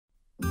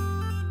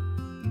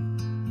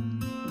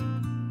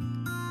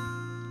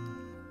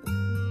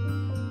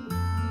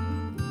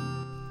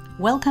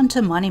Welcome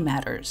to Money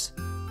Matters,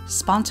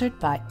 sponsored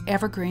by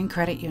Evergreen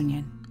Credit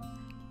Union.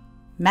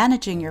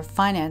 Managing your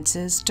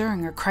finances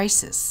during a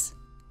crisis.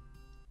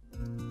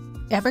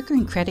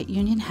 Evergreen Credit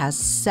Union has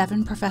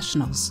 7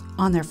 professionals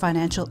on their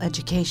financial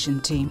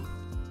education team.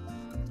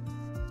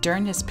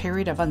 During this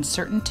period of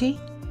uncertainty,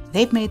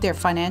 they've made their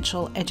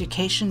financial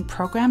education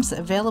programs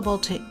available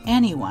to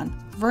anyone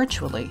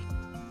virtually.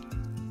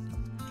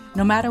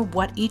 No matter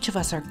what each of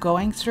us are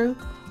going through,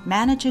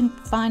 managing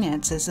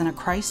finances in a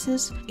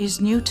crisis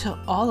is new to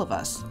all of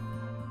us.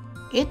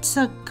 It's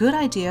a good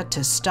idea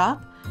to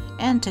stop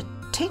and to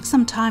take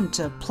some time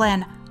to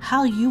plan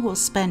how you will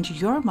spend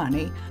your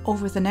money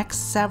over the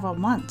next several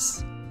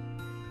months.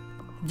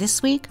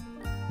 This week,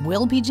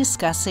 we'll be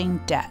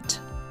discussing debt.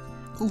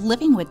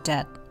 Living with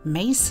debt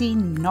may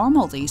seem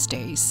normal these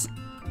days,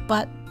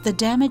 but the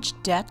damage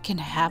debt can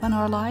have on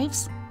our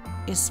lives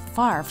is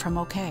far from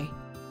okay.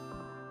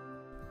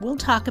 We'll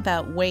talk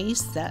about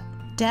ways that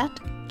debt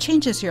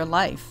changes your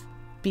life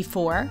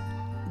before,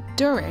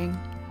 during,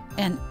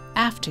 and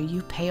after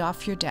you pay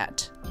off your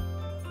debt.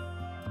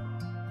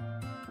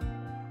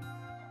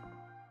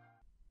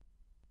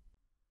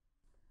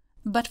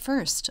 But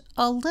first,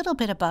 a little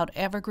bit about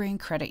Evergreen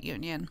Credit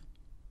Union.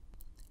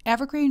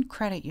 Evergreen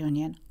Credit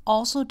Union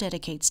also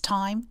dedicates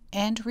time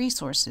and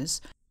resources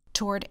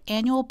toward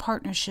annual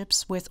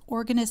partnerships with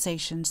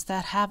organizations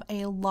that have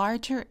a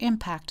larger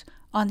impact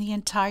on the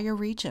entire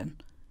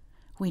region.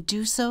 We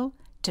do so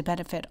to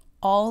benefit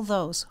all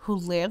those who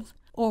live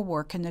or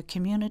work in the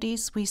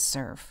communities we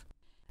serve.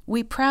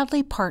 We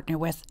proudly partner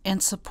with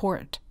and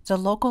support the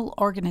local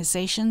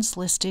organizations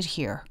listed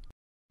here.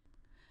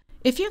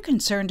 If you're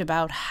concerned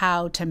about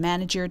how to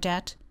manage your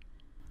debt,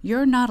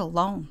 you're not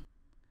alone.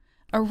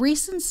 A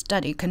recent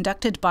study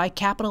conducted by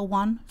Capital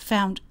One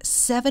found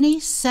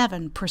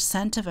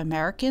 77% of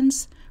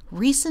Americans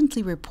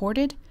recently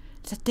reported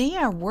that they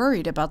are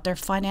worried about their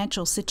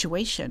financial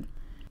situation.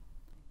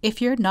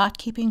 If you're not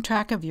keeping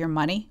track of your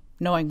money,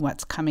 knowing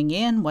what's coming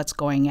in, what's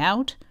going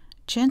out,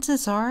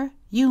 chances are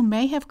you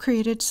may have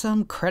created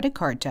some credit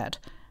card debt,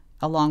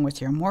 along with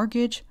your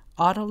mortgage,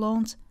 auto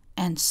loans,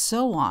 and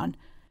so on.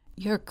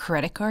 Your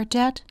credit card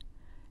debt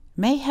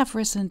may have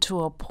risen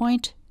to a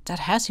point that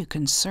has you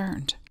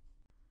concerned.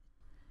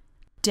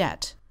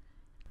 Debt,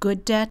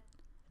 good debt,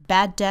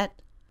 bad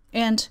debt,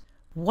 and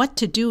what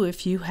to do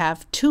if you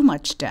have too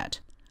much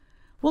debt.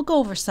 We'll go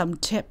over some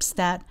tips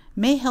that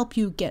may help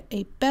you get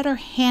a better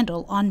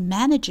handle on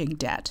managing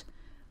debt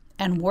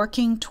and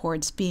working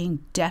towards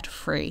being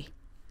debt-free.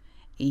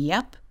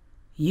 Yep,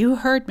 you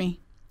heard me,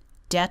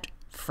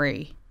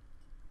 debt-free.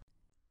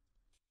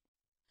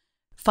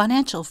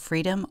 Financial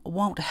freedom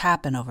won't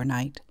happen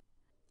overnight.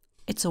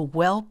 It's a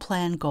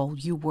well-planned goal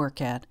you work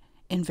at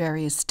in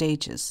various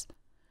stages.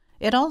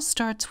 It all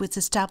starts with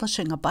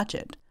establishing a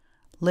budget,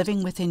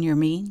 living within your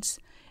means,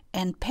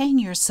 and paying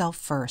yourself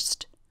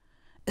first.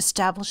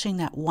 Establishing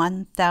that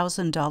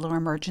 $1,000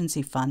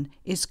 emergency fund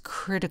is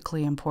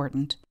critically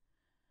important.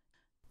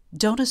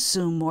 Don't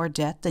assume more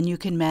debt than you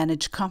can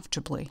manage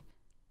comfortably.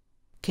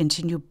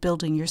 Continue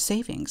building your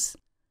savings.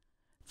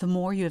 The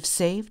more you have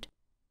saved,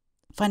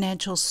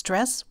 financial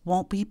stress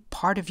won't be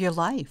part of your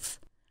life.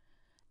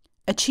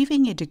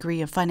 Achieving a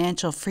degree of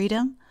financial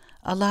freedom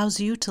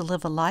allows you to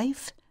live a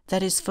life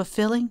that is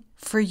fulfilling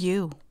for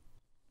you.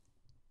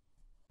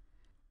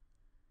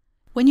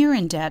 When you're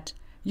in debt,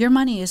 your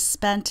money is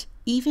spent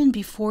even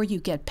before you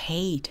get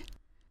paid.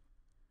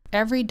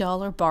 Every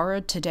dollar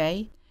borrowed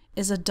today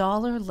is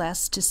 $1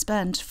 less to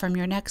spend from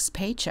your next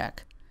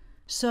paycheck.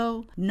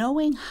 So,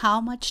 knowing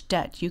how much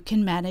debt you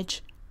can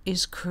manage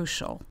is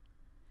crucial.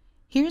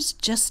 Here's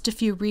just a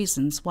few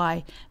reasons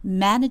why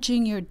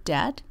managing your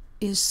debt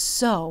is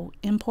so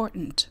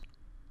important.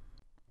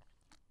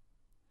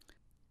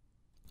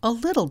 A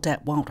little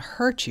debt won't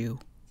hurt you,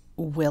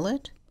 will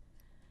it?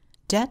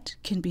 Debt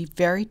can be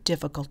very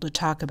difficult to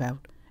talk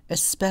about,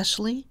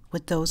 especially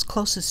with those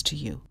closest to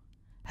you.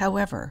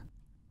 However,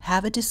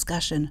 have a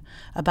discussion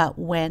about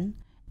when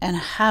and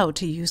how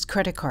to use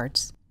credit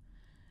cards.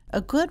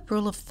 A good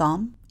rule of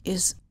thumb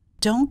is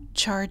don't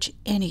charge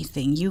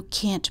anything you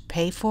can't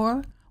pay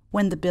for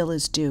when the bill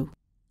is due.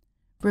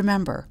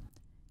 Remember,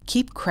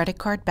 keep credit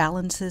card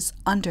balances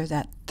under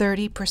that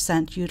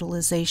 30%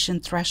 utilization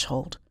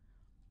threshold.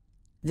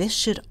 This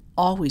should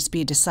always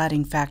be a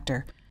deciding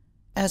factor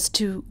as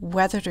to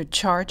whether to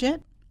charge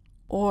it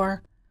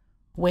or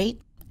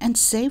wait and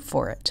save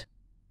for it.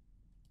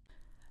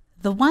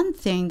 The one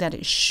thing that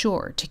is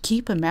sure to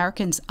keep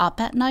Americans up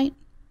at night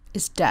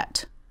is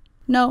debt.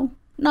 No,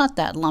 not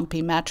that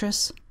lumpy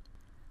mattress.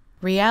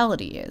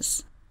 Reality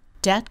is,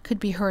 debt could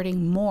be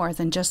hurting more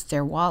than just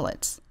their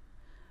wallets.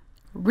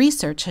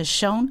 Research has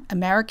shown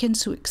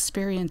Americans who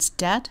experience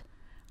debt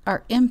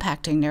are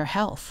impacting their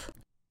health.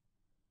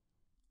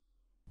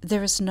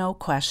 There is no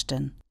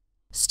question.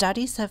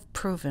 Studies have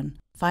proven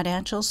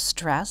financial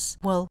stress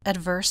will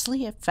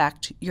adversely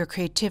affect your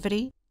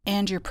creativity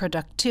and your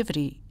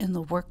productivity in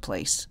the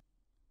workplace.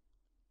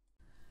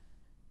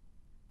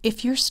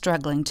 If you're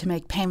struggling to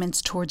make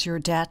payments towards your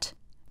debt,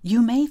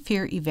 You may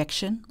fear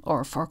eviction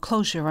or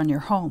foreclosure on your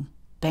home,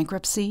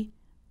 bankruptcy,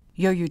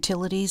 your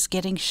utilities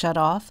getting shut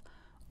off,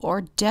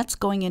 or debts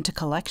going into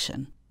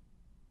collection.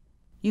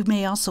 You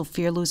may also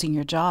fear losing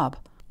your job,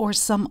 or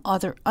some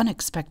other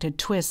unexpected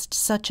twist,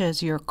 such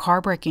as your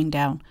car breaking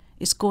down,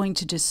 is going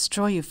to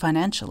destroy you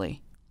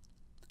financially.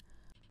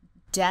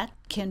 Debt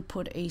can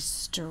put a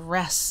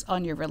stress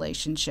on your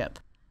relationship.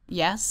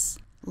 Yes,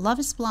 love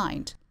is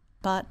blind,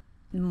 but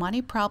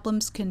money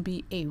problems can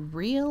be a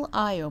real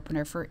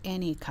eye-opener for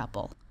any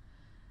couple.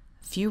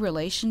 Few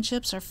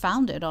relationships are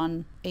founded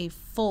on a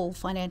full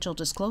financial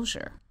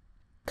disclosure.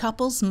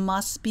 Couples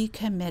must be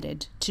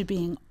committed to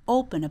being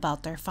open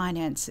about their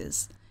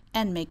finances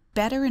and make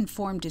better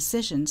informed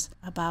decisions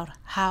about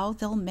how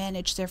they'll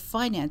manage their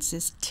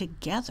finances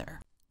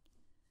together.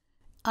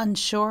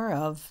 Unsure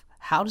of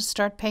how to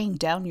start paying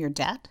down your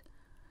debt?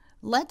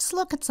 Let's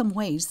look at some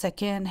ways that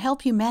can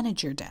help you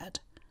manage your debt.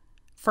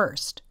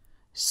 First,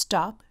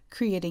 stop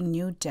creating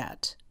new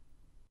debt.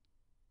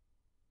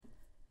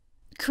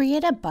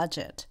 Create a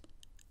budget.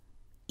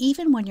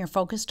 Even when you're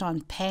focused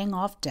on paying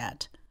off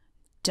debt,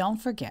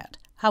 don't forget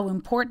how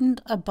important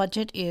a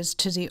budget is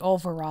to the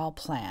overall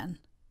plan.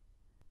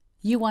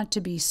 You want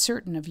to be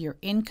certain of your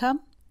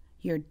income,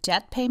 your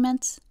debt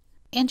payments,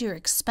 and your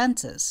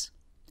expenses.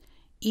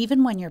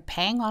 Even when you're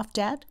paying off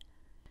debt,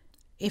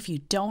 if you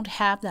don't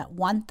have that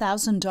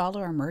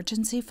 $1,000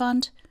 emergency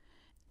fund,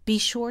 be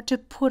sure to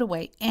put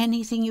away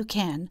anything you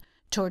can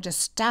toward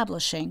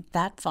establishing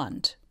that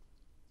fund.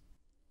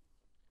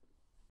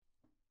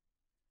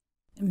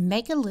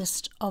 Make a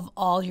list of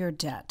all your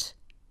debt.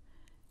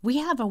 We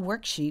have a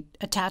worksheet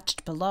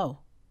attached below.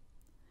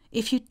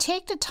 If you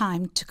take the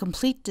time to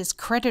complete this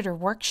creditor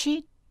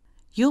worksheet,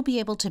 you'll be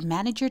able to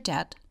manage your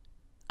debt,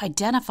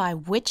 identify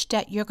which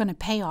debt you're going to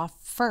pay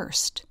off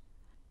first,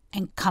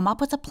 and come up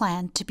with a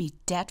plan to be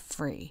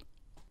debt-free.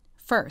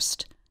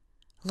 First,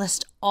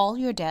 list all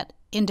your debt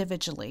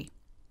individually.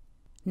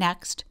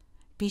 Next,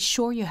 be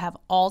sure you have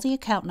all the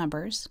account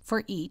numbers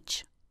for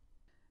each.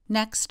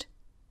 Next,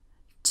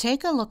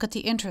 take a look at the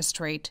interest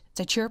rate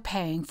that you're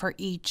paying for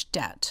each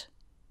debt.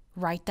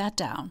 Write that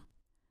down.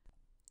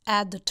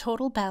 Add the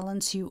total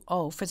balance you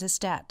owe for this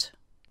debt,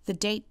 the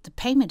date the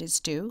payment is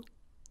due,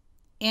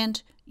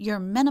 and your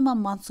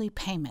minimum monthly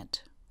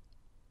payment.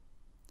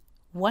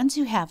 Once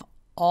you have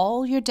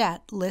all your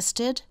debt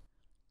listed,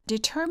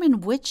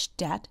 determine which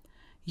debt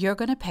you're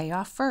going to pay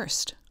off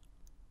first.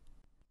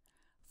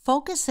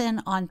 Focus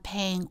in on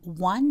paying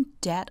one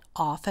debt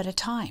off at a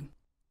time.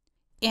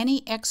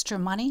 Any extra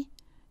money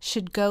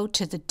should go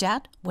to the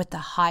debt with the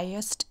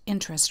highest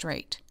interest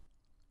rate.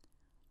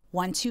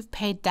 Once you've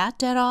paid that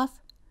debt off,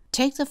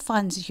 take the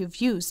funds you've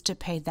used to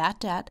pay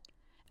that debt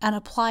and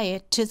apply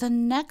it to the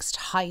next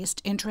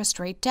highest interest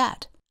rate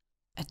debt.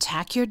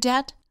 Attack your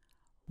debt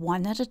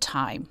one at a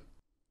time.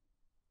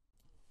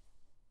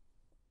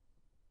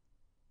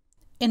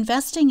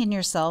 Investing in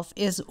yourself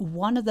is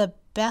one of the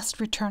best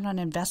return on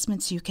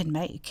investments you can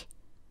make.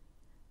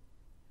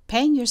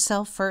 Paying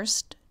yourself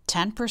first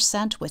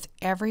 10% with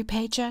every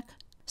paycheck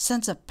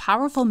sends a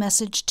powerful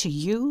message to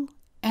you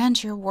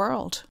and your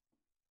world.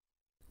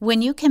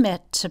 When you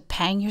commit to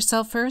paying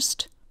yourself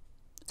first,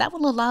 that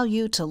will allow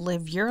you to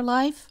live your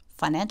life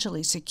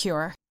financially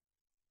secure.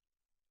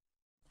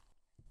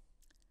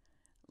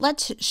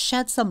 Let's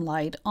shed some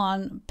light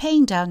on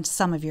paying down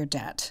some of your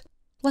debt.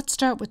 Let's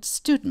start with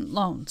student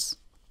loans.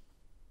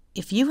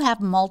 If you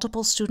have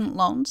multiple student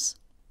loans,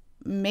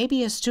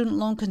 maybe a student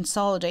loan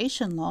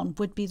consolidation loan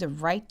would be the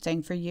right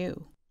thing for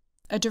you.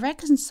 A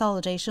direct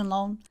consolidation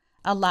loan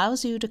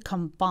allows you to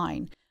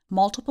combine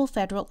multiple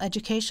federal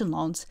education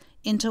loans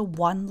into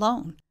one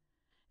loan.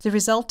 The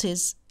result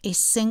is a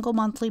single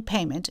monthly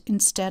payment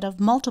instead of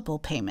multiple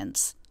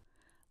payments.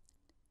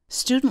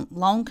 Student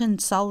loan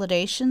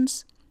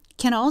consolidations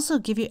can also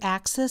give you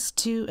access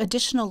to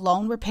additional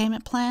loan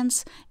repayment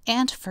plans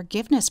and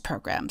forgiveness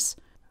programs.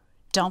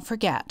 Don't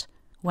forget,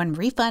 when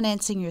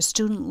refinancing your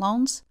student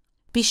loans,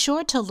 be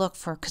sure to look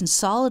for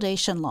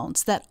consolidation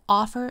loans that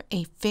offer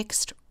a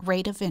fixed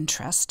rate of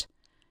interest.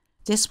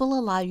 This will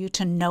allow you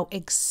to know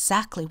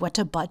exactly what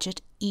to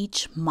budget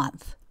each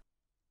month.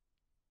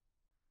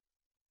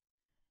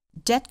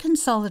 Debt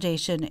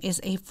consolidation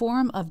is a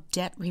form of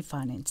debt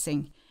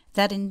refinancing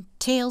that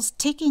entails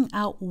taking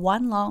out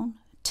one loan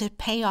to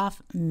pay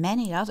off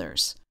many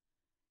others.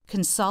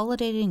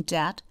 Consolidating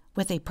debt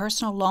with a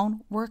personal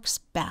loan works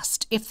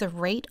best if the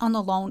rate on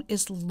the loan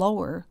is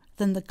lower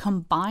than the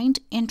combined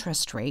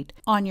interest rate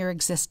on your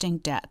existing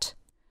debt.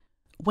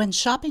 When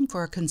shopping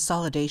for a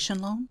consolidation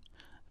loan,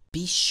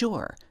 be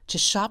sure to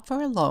shop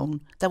for a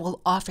loan that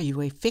will offer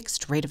you a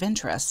fixed rate of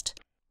interest.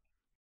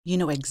 You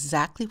know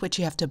exactly what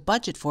you have to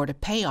budget for to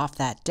pay off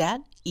that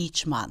debt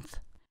each month.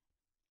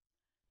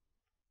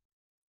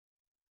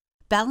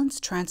 Balance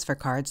transfer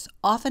cards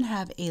often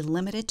have a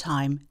limited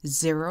time,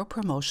 zero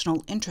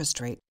promotional interest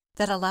rate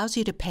that allows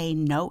you to pay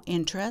no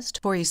interest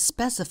for a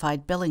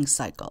specified billing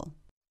cycle.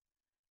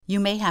 You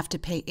may have to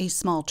pay a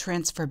small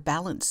transfer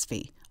balance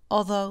fee,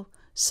 although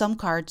some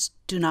cards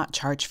do not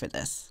charge for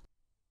this.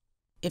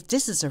 If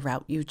this is a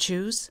route you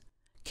choose,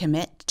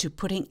 commit to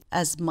putting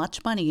as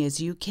much money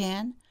as you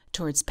can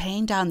towards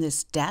paying down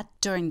this debt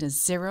during the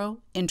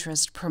zero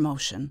interest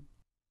promotion.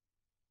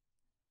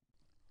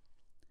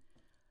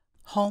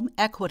 Home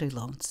equity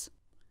loans.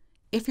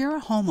 If you're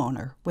a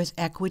homeowner with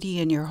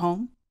equity in your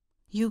home,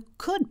 you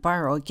could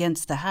borrow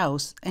against the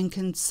house and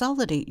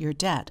consolidate your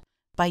debt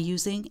by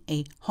using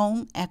a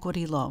home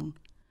equity loan.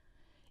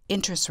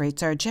 Interest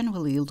rates are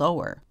generally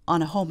lower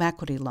on a home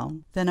equity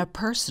loan than a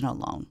personal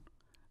loan,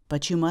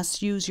 but you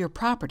must use your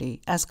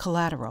property as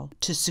collateral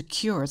to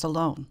secure the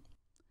loan.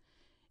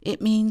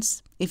 It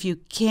means if you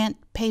can't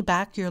pay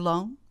back your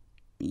loan,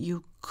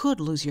 you could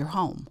lose your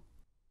home.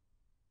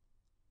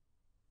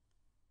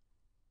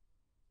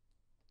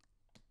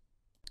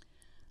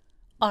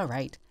 All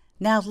right,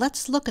 now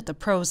let's look at the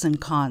pros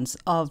and cons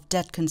of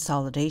debt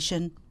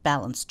consolidation,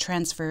 balance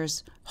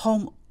transfers,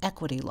 home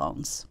equity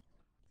loans.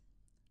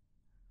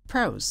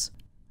 Pros.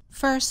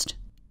 First,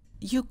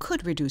 you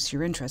could reduce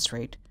your interest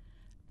rate.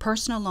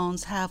 Personal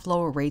loans have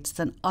lower rates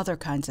than other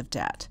kinds of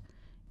debt.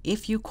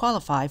 If you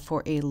qualify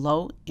for a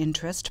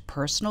low-interest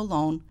personal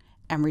loan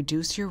and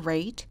reduce your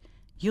rate,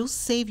 you'll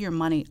save your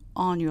money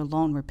on your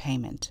loan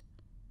repayment.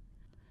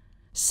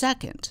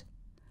 Second,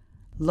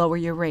 lower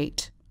your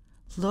rate.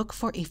 Look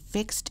for a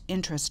fixed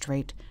interest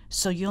rate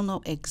so you'll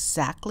know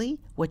exactly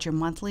what your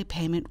monthly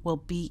payment will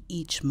be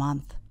each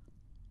month.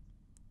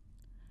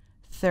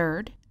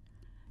 Third,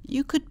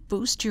 you could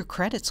boost your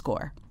credit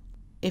score.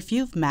 If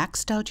you've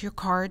maxed out your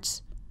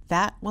cards,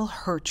 that will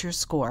hurt your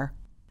score.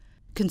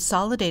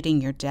 Consolidating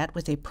your debt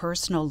with a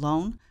personal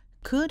loan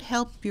could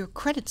help your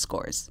credit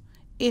scores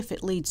if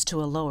it leads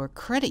to a lower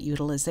credit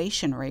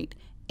utilization rate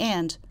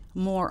and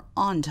more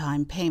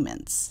on-time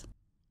payments.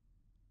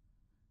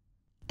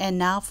 And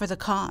now for the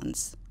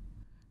cons.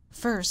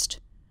 First,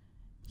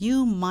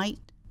 you might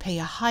pay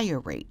a higher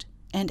rate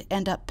and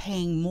end up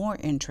paying more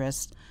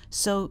interest,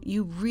 so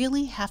you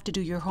really have to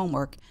do your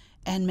homework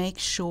and make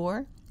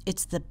sure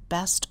it's the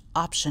best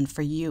option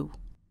for you.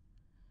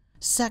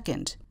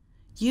 Second,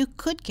 you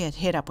could get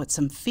hit up with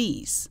some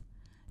fees.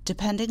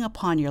 Depending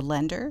upon your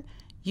lender,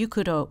 you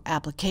could owe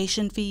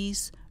application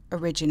fees,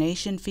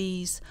 origination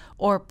fees,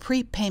 or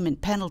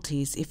prepayment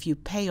penalties if you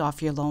pay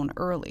off your loan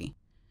early.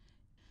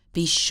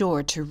 Be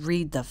sure to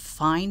read the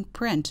fine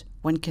print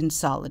when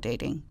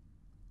consolidating.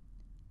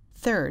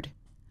 Third,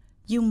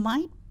 you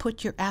might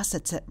put your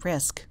assets at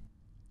risk.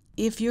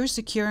 If you're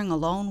securing a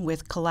loan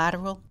with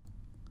collateral,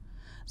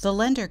 the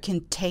lender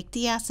can take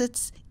the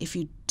assets if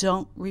you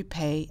don't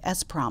repay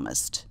as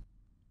promised.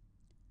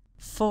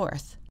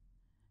 Fourth,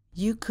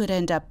 you could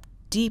end up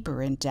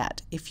deeper in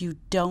debt if you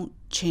don't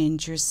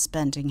change your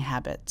spending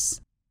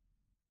habits.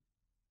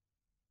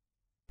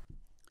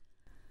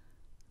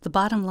 The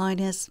bottom line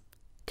is,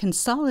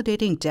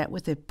 consolidating debt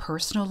with a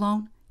personal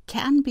loan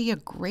can be a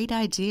great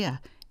idea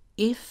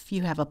if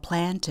you have a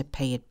plan to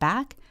pay it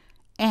back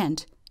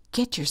and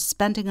get your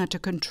spending under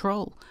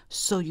control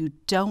so you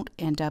don't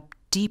end up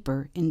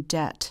deeper in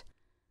debt.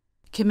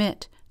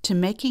 Commit to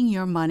making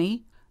your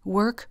money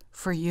work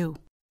for you.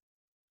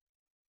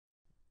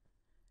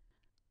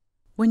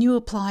 When you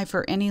apply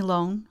for any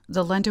loan,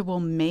 the lender will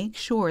make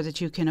sure that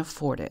you can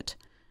afford it.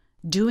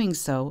 Doing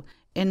so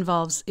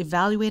involves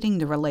evaluating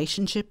the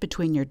relationship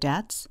between your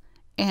debts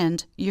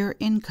and your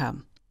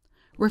income,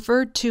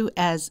 referred to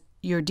as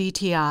your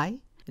DTI,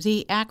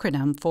 the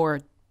acronym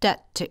for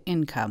debt to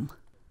income.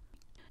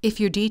 If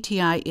your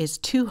DTI is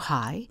too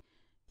high,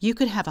 you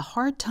could have a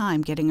hard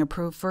time getting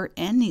approved for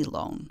any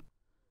loan.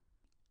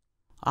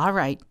 All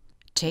right,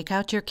 take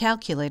out your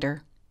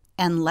calculator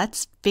and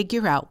let's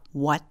figure out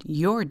what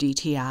your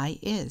DTI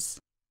is.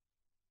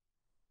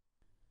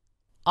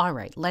 All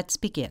right, let's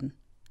begin.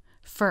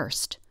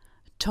 First,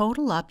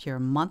 total up your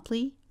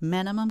monthly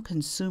minimum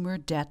consumer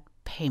debt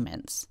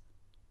payments.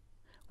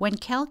 When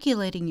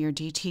calculating your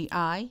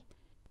DTI,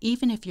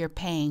 even if you're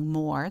paying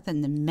more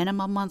than the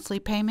minimum monthly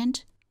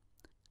payment,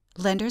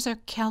 lenders are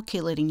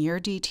calculating your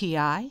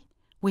DTI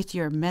with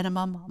your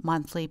minimum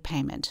monthly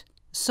payment.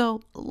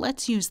 So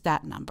let's use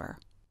that number.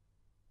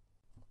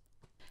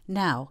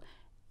 Now,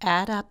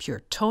 add up your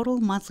total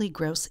monthly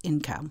gross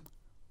income.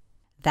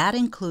 That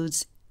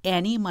includes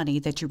any money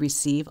that you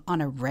receive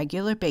on a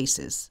regular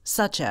basis,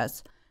 such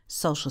as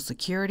Social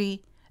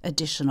Security,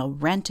 additional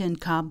rent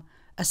income,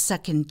 a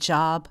second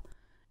job,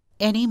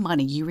 any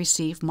money you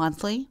receive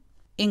monthly,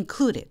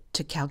 include it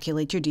to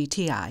calculate your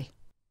DTI.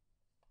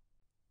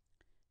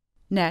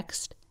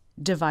 Next,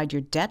 divide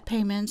your debt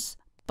payments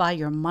by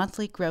your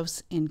monthly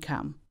gross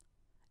income.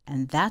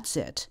 And that's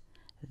it.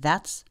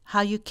 That's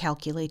how you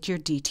calculate your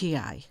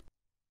DTI.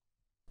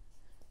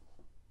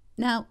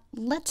 Now,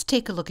 let's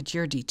take a look at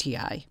your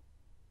DTI.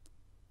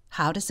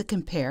 How does it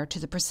compare to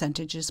the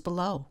percentages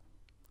below?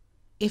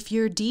 If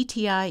your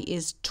DTI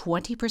is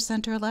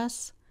 20% or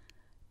less,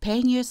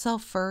 paying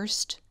yourself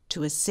first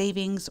to a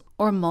savings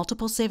or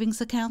multiple savings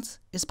accounts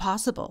is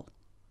possible.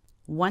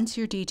 Once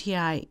your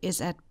DTI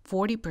is at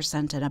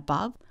 40% and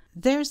above,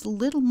 there's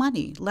little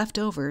money left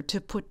over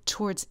to put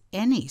towards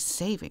any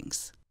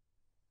savings.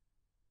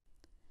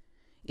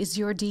 Is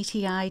your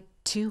DTI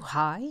too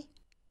high?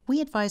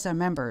 We advise our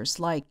members,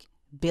 like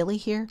Billy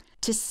here,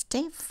 to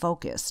stay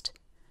focused.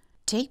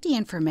 Take the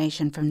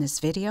information from this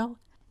video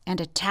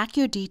and attack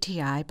your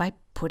DTI by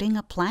putting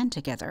a plan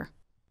together.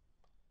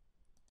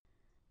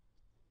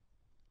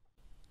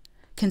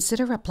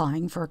 Consider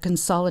applying for a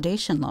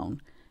consolidation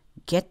loan.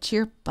 Get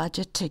your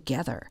budget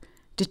together.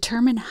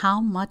 Determine how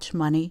much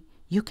money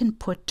you can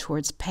put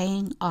towards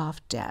paying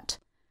off debt.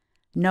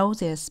 Know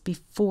this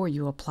before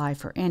you apply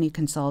for any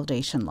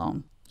consolidation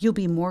loan. You'll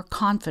be more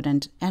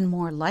confident and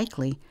more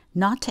likely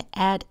not to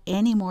add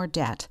any more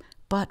debt,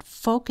 but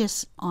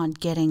focus on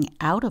getting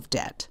out of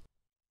debt.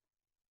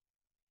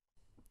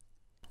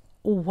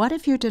 What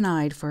if you're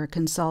denied for a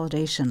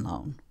consolidation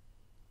loan?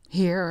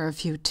 Here are a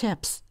few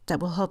tips that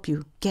will help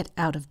you get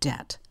out of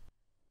debt.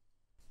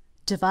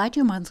 Divide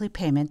your monthly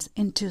payments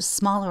into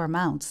smaller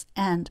amounts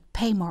and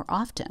pay more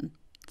often.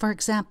 For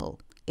example,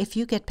 if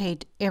you get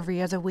paid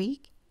every other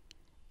week,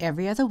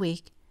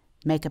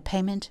 make a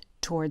payment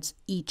towards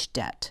each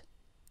debt.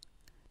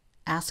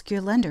 Ask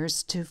your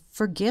lenders to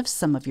forgive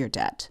some of your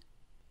debt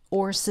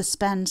or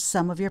suspend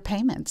some of your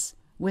payments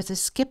with a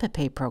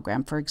skip-a-pay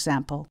program, for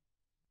example.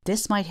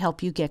 This might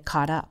help you get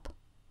caught up.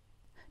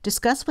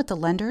 Discuss with the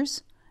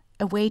lenders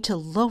a way to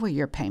lower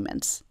your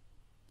payments.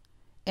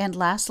 And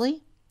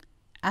lastly,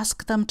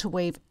 ask them to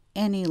waive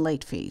any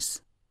late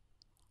fees.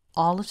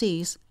 All of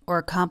these, or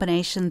a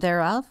combination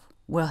thereof,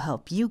 will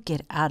help you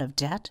get out of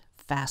debt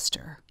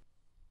faster.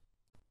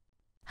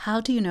 How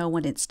do you know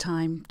when it's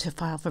time to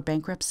file for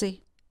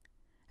bankruptcy?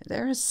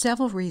 There are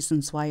several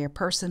reasons why a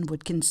person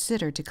would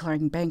consider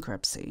declaring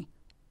bankruptcy.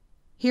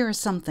 Here are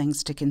some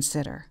things to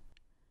consider.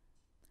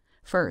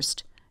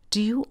 First,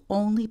 do you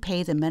only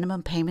pay the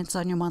minimum payments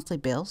on your monthly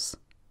bills?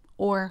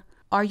 Or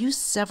are you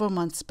several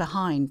months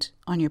behind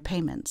on your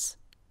payments?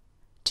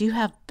 Do you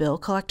have bill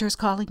collectors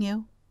calling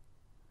you?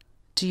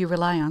 Do you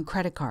rely on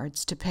credit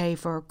cards to pay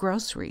for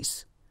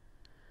groceries?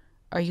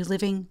 Are you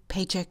living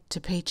paycheck to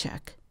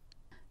paycheck?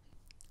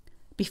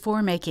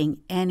 Before making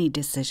any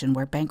decision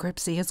where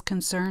bankruptcy is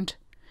concerned,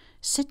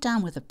 sit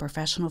down with a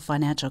professional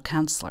financial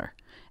counselor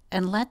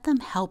and let them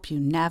help you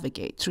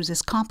navigate through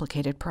this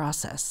complicated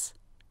process.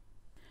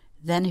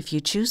 Then, if you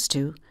choose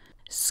to,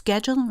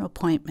 schedule an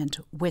appointment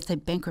with a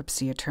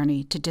bankruptcy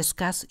attorney to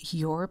discuss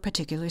your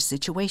particular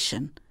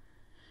situation.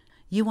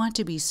 You want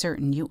to be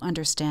certain you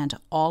understand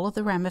all of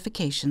the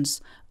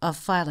ramifications of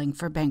filing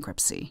for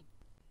bankruptcy.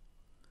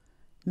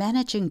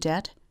 Managing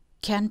debt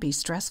can be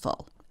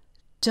stressful.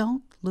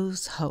 Don't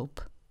lose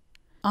hope.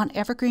 On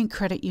Evergreen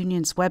Credit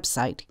Union's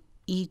website,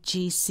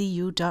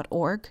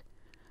 egcu.org,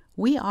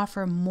 we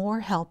offer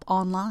more help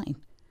online.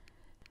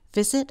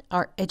 Visit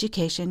our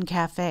Education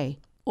Cafe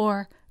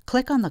or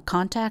click on the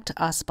Contact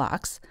Us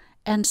box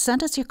and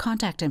send us your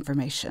contact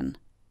information.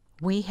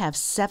 We have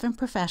 7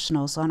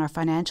 professionals on our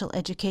financial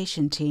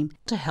education team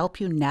to help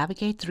you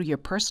navigate through your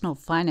personal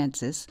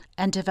finances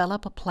and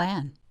develop a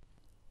plan.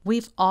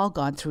 We've all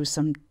gone through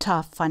some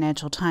tough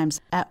financial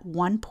times at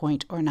one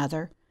point or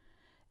another.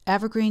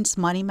 Evergreen's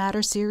Money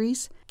Matter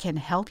series can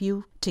help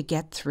you to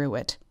get through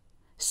it.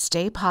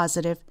 Stay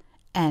positive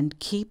and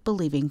keep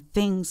believing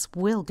things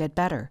will get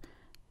better,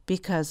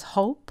 because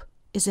hope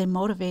is a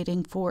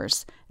motivating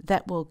force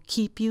that will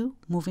keep you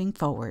moving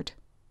forward.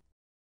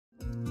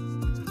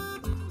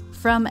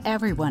 From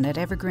everyone at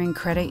Evergreen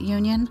Credit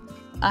Union,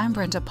 I'm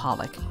Brenda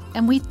Pollock,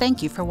 and we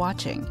thank you for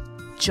watching.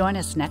 Join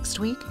us next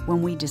week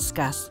when we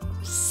discuss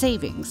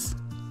savings,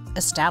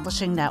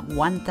 establishing that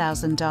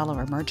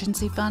 $1,000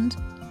 emergency fund,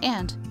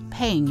 and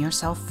paying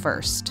yourself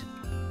first.